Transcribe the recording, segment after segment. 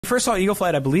First saw Eagle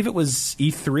Flight, I believe it was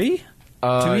E3? 2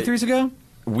 E3s ago?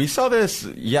 We saw this,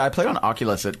 I played on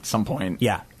Oculus at some point.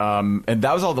 Yeah. And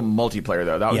that was all the multiplayer,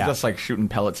 though. That was just like shooting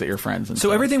pellets at your friends. And so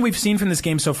stuff. everything we've seen from this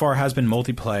game so far has been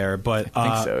multiplayer, but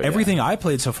everything I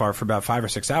played so far for about 5 or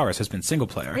 6 hours has been single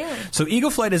player. Really? So Eagle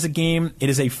Flight is a game, it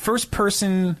is a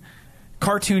first-person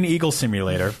cartoon eagle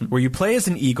simulator where you play as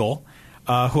an eagle,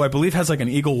 who I believe has like an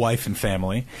eagle wife and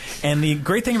family. And the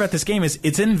great thing about this game is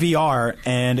it's in VR,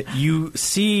 and you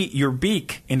see your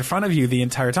beak in front of you the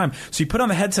entire time. So you put on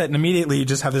the headset, and immediately you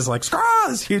just have this like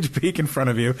this huge beak in front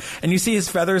of you, and you see his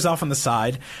feathers off on the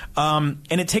side. And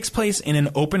it takes place in an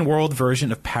open world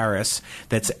version of Paris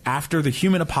that's after the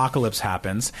human apocalypse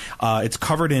happens. It's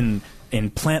covered in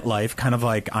plant life, kind of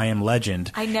like I Am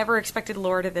Legend. I never expected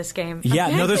lore to this game.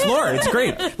 Yeah, no, there's lore. It's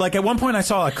great. Like, at one point I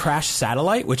saw a crashed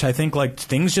satellite, which I think, like,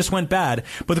 things just went bad.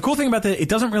 But the cool thing about it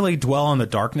doesn't really dwell on the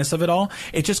darkness of it all.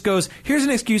 It just goes, here's an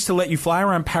excuse to let you fly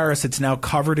around Paris. It's now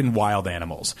covered in wild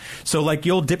animals. So, like,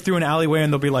 you'll dip through an alleyway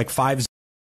and there'll be, like, 5